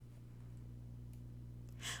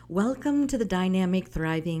Welcome to the Dynamic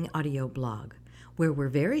Thriving audio blog, where we're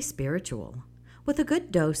very spiritual, with a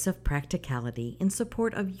good dose of practicality in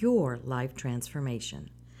support of your life transformation.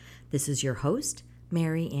 This is your host,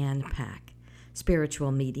 Mary Ann Pack,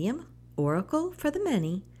 spiritual medium, oracle for the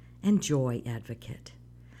many, and joy advocate.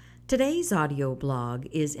 Today's audio blog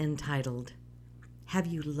is entitled, Have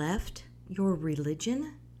You Left Your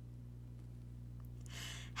Religion?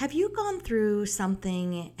 Have you gone through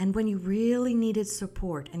something and when you really needed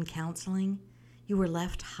support and counseling, you were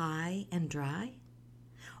left high and dry?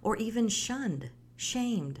 Or even shunned,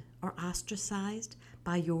 shamed, or ostracized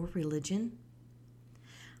by your religion?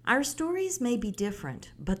 Our stories may be different,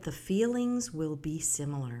 but the feelings will be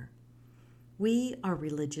similar. We are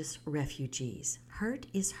religious refugees. Hurt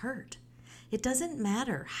is hurt. It doesn't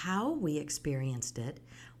matter how we experienced it.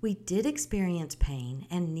 We did experience pain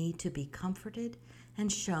and need to be comforted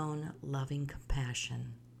and shown loving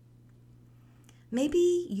compassion.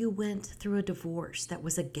 Maybe you went through a divorce that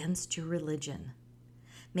was against your religion.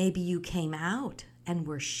 Maybe you came out and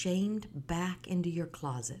were shamed back into your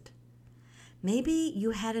closet. Maybe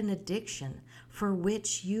you had an addiction for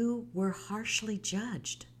which you were harshly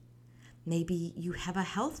judged. Maybe you have a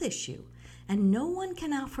health issue and no one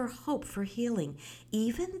can offer hope for healing,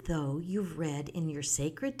 even though you've read in your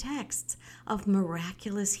sacred texts of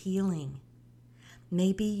miraculous healing.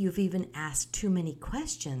 Maybe you've even asked too many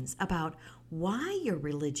questions about why your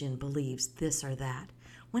religion believes this or that,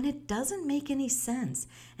 when it doesn't make any sense,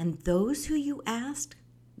 and those who you asked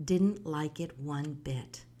didn't like it one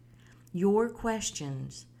bit. Your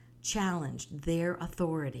questions challenged their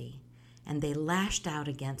authority, and they lashed out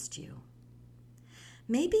against you.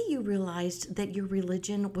 Maybe you realized that your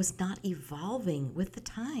religion was not evolving with the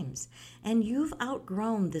times, and you've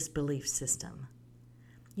outgrown this belief system.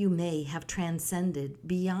 You may have transcended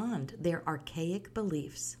beyond their archaic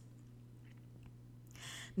beliefs.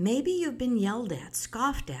 Maybe you've been yelled at,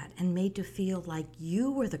 scoffed at, and made to feel like you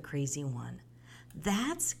were the crazy one.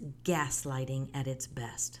 That's gaslighting at its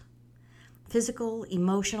best. Physical,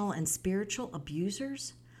 emotional, and spiritual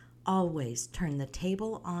abusers always turn the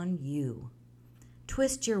table on you.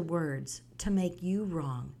 Twist your words to make you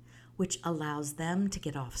wrong, which allows them to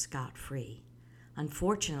get off scot-free.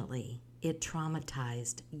 Unfortunately, it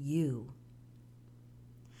traumatized you.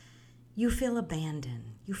 You feel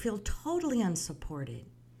abandoned. You feel totally unsupported.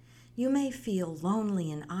 You may feel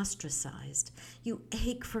lonely and ostracized. You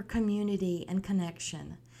ache for community and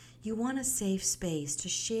connection. You want a safe space to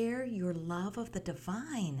share your love of the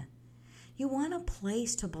divine. You want a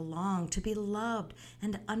place to belong, to be loved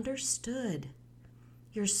and understood.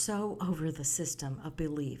 You're so over the system of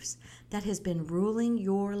beliefs that has been ruling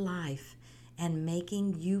your life and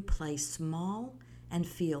making you play small and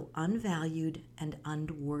feel unvalued and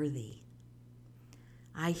unworthy.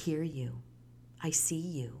 I hear you. I see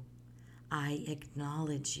you. I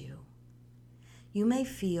acknowledge you. You may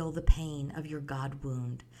feel the pain of your God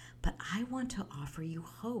wound, but I want to offer you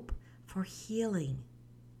hope for healing.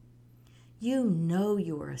 You know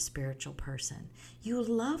you are a spiritual person. You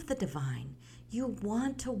love the divine. You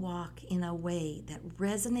want to walk in a way that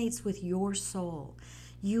resonates with your soul.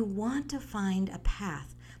 You want to find a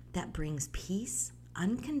path that brings peace,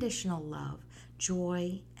 unconditional love,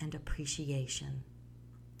 joy, and appreciation.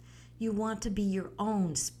 You want to be your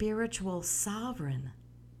own spiritual sovereign.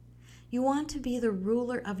 You want to be the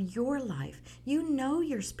ruler of your life. You know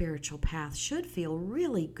your spiritual path should feel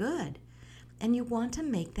really good, and you want to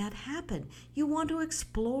make that happen. You want to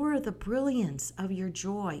explore the brilliance of your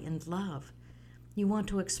joy and love. You want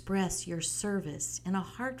to express your service in a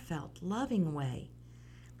heartfelt, loving way.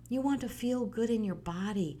 You want to feel good in your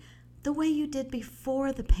body the way you did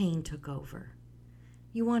before the pain took over.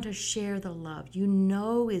 You want to share the love you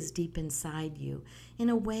know is deep inside you in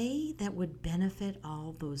a way that would benefit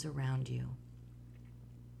all those around you.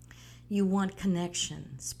 You want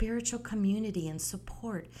connection, spiritual community, and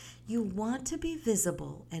support. You want to be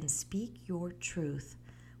visible and speak your truth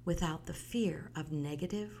without the fear of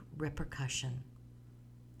negative repercussion.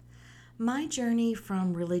 My journey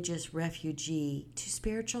from religious refugee to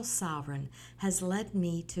spiritual sovereign has led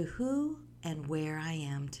me to who and where I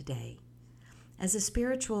am today. As a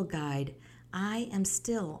spiritual guide, I am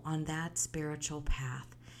still on that spiritual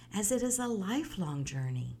path, as it is a lifelong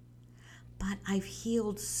journey. But I've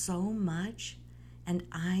healed so much, and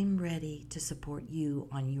I'm ready to support you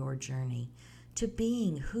on your journey to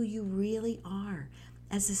being who you really are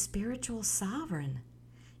as a spiritual sovereign.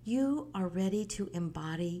 You are ready to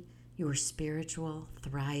embody your spiritual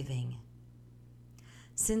thriving.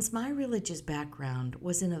 Since my religious background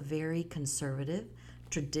was in a very conservative,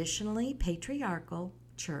 traditionally patriarchal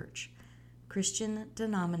church, Christian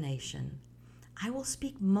denomination, I will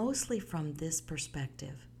speak mostly from this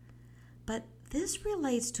perspective. But this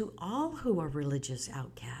relates to all who are religious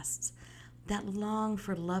outcasts that long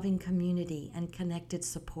for loving community and connected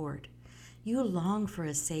support. You long for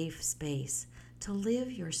a safe space to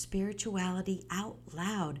live your spirituality out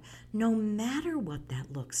loud, no matter what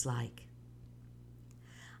that looks like.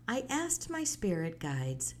 I asked my spirit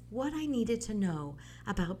guides what I needed to know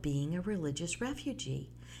about being a religious refugee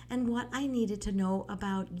and what I needed to know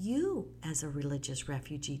about you as a religious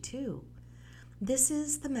refugee too. This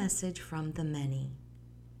is the message from the many.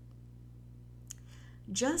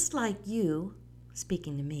 Just like you,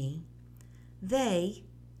 speaking to me,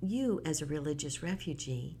 you as a religious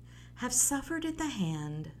refugee, have suffered at the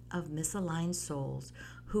hand of misaligned souls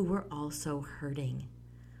who were also hurting.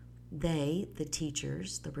 They, the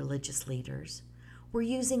teachers, the religious leaders, were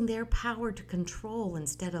using their power to control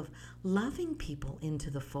instead of loving people into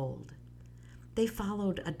the fold. They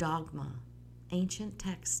followed a dogma, ancient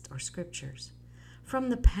text or scriptures, from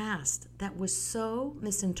the past that was so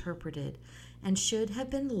misinterpreted and should have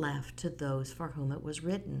been left to those for whom it was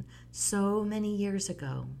written so many years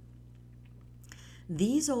ago.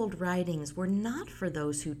 These old writings were not for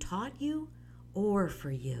those who taught you or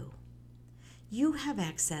for you. You have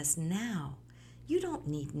access now. You don't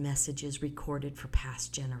need messages recorded for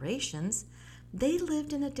past generations. They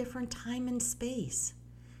lived in a different time and space.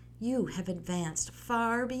 You have advanced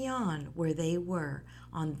far beyond where they were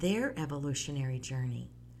on their evolutionary journey.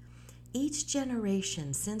 Each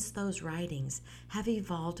generation since those writings have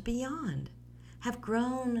evolved beyond, have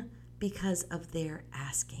grown because of their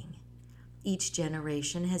asking. Each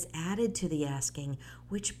generation has added to the asking,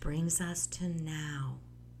 which brings us to now.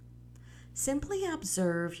 Simply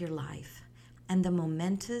observe your life and the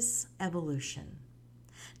momentous evolution.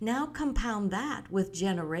 Now compound that with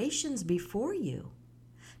generations before you.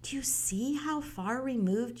 Do you see how far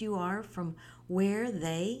removed you are from where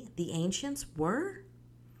they, the ancients, were?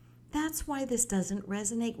 That's why this doesn't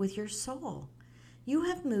resonate with your soul. You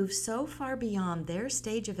have moved so far beyond their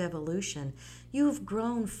stage of evolution, you've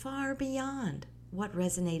grown far beyond what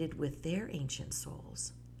resonated with their ancient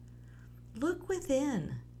souls. Look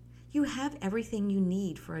within. You have everything you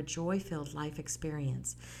need for a joy-filled life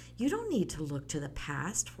experience. You don't need to look to the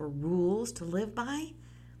past for rules to live by.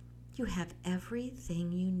 You have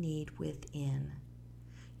everything you need within.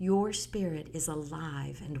 Your spirit is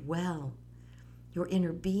alive and well. Your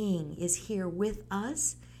inner being is here with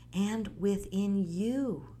us and within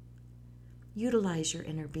you. Utilize your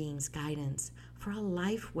inner being's guidance for a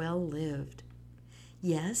life well lived.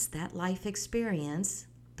 Yes, that life experience,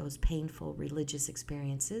 those painful religious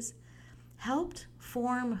experiences, helped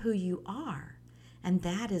form who you are, and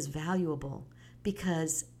that is valuable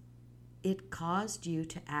because it caused you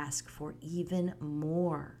to ask for even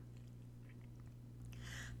more.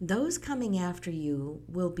 Those coming after you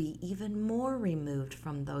will be even more removed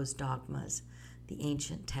from those dogmas, the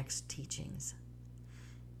ancient text teachings.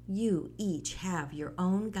 You each have your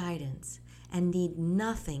own guidance and need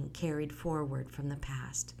nothing carried forward from the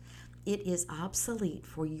past. It is obsolete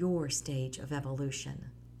for your stage of evolution.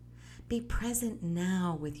 Be present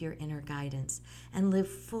now with your inner guidance and live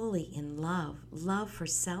fully in love. Love for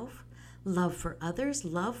self, love for others,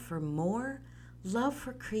 love for more, love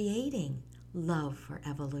for creating, love for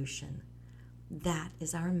evolution. That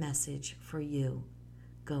is our message for you.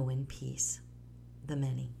 Go in peace. The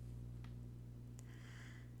many.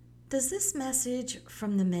 Does this message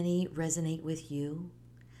from the many resonate with you?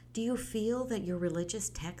 Do you feel that your religious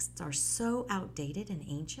texts are so outdated and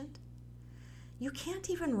ancient? You can't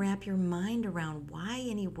even wrap your mind around why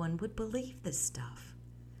anyone would believe this stuff.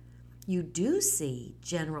 You do see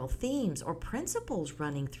general themes or principles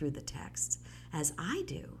running through the texts, as I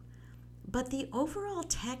do, but the overall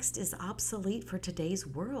text is obsolete for today's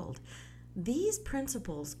world. These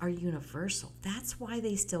principles are universal. That's why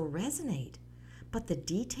they still resonate. But the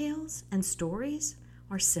details and stories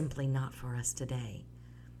are simply not for us today.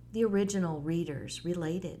 The original readers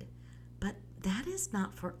related, but that is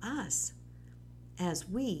not for us, as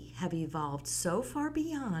we have evolved so far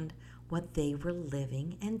beyond what they were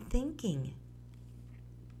living and thinking.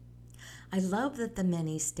 I love that the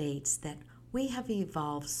many states that we have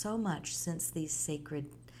evolved so much since these sacred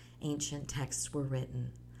ancient texts were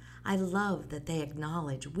written. I love that they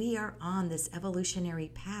acknowledge we are on this evolutionary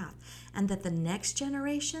path and that the next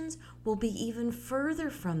generations will be even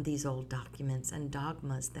further from these old documents and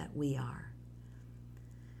dogmas that we are.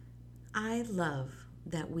 I love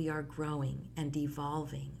that we are growing and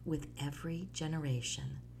evolving with every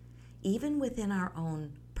generation, even within our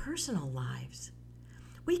own personal lives.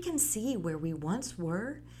 We can see where we once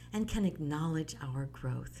were and can acknowledge our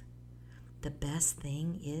growth. The best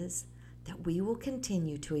thing is that we will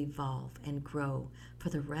continue to evolve and grow for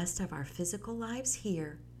the rest of our physical lives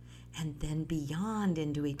here and then beyond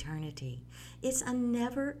into eternity. It's a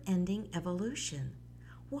never-ending evolution.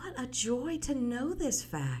 What a joy to know this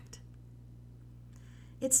fact.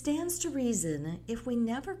 It stands to reason if we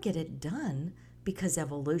never get it done, because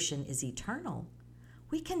evolution is eternal,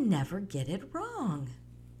 we can never get it wrong.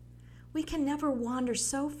 We can never wander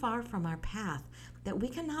so far from our path that we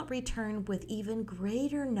cannot return with even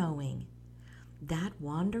greater knowing. That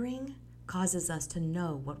wandering causes us to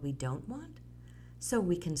know what we don't want, so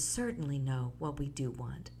we can certainly know what we do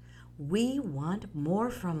want. We want more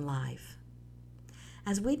from life.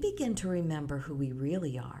 As we begin to remember who we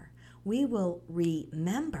really are, we will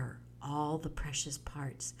remember all the precious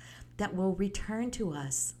parts that will return to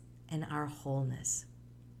us in our wholeness.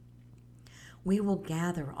 We will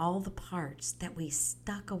gather all the parts that we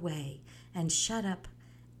stuck away and shut up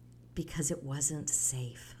because it wasn't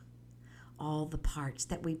safe. All the parts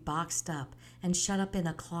that we boxed up and shut up in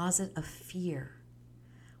a closet of fear.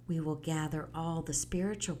 We will gather all the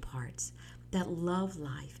spiritual parts that love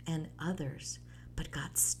life and others but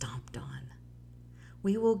got stomped on.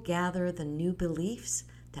 We will gather the new beliefs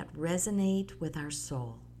that resonate with our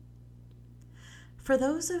soul. For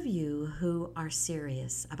those of you who are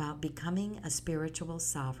serious about becoming a spiritual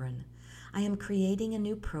sovereign, I am creating a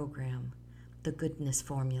new program, the Goodness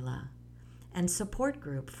Formula, and support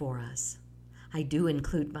group for us. I do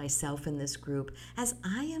include myself in this group, as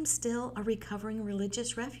I am still a recovering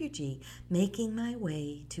religious refugee making my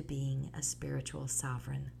way to being a spiritual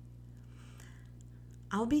sovereign.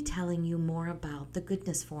 I'll be telling you more about the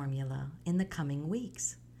Goodness Formula in the coming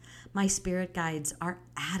weeks. My spirit guides are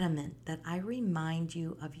adamant that I remind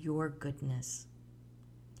you of your goodness.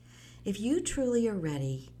 If you truly are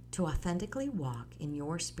ready to authentically walk in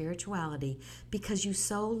your spirituality because you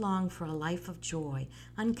so long for a life of joy,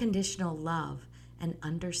 unconditional love, and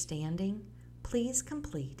understanding, please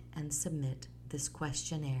complete and submit this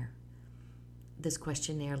questionnaire. This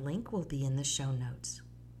questionnaire link will be in the show notes.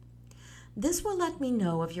 This will let me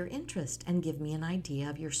know of your interest and give me an idea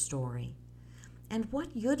of your story and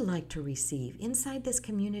what you'd like to receive inside this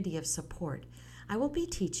community of support. I will be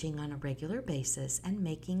teaching on a regular basis and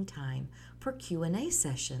making time for Q&A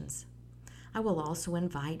sessions. I will also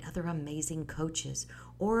invite other amazing coaches,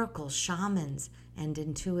 oracles, shamans, and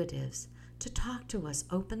intuitives to talk to us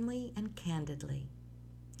openly and candidly.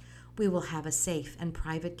 We will have a safe and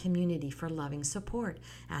private community for loving support,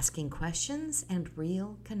 asking questions, and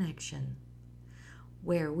real connection,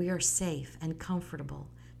 where we are safe and comfortable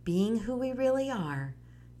being who we really are,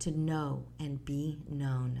 to know and be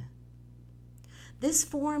known. This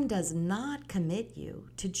form does not commit you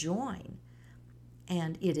to join,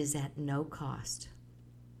 and it is at no cost.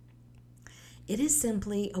 It is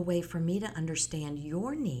simply a way for me to understand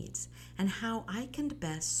your needs and how I can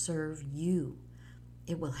best serve you.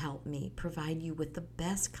 It will help me provide you with the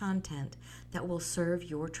best content that will serve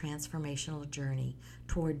your transformational journey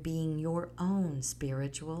toward being your own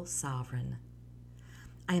spiritual sovereign.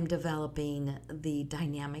 I am developing the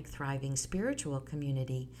dynamic, thriving spiritual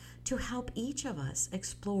community to help each of us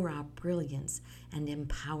explore our brilliance and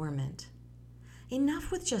empowerment. Enough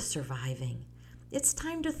with just surviving. It's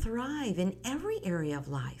time to thrive in every area of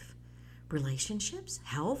life: relationships,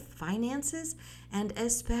 health, finances, and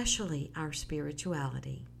especially our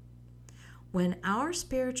spirituality. When our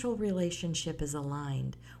spiritual relationship is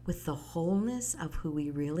aligned with the wholeness of who we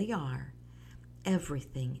really are,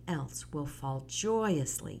 everything else will fall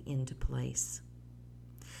joyously into place.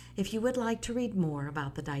 If you would like to read more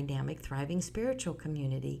about the dynamic, thriving spiritual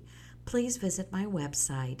community, please visit my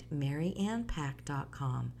website,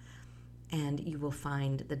 maryannpack.com, and you will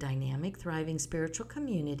find the dynamic, thriving spiritual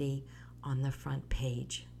community on the front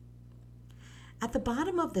page. At the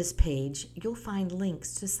bottom of this page, you'll find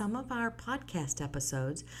links to some of our podcast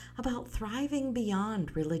episodes about thriving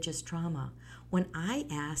beyond religious trauma, when I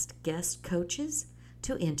asked guest coaches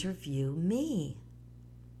to interview me.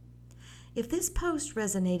 If this post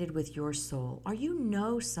resonated with your soul, or you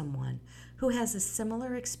know someone who has a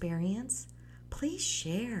similar experience, please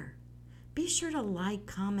share. Be sure to like,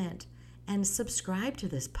 comment, and subscribe to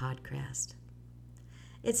this podcast.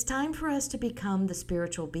 It's time for us to become the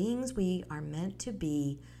spiritual beings we are meant to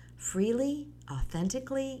be, freely,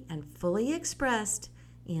 authentically, and fully expressed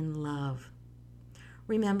in love.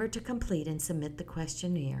 Remember to complete and submit the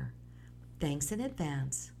questionnaire. Thanks in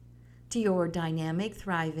advance. To your dynamic,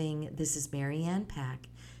 thriving, this is Mary Ann Pack,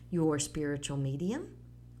 your spiritual medium,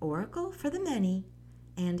 oracle for the many,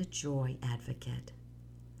 and joy advocate.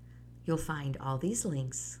 You'll find all these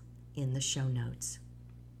links in the show notes.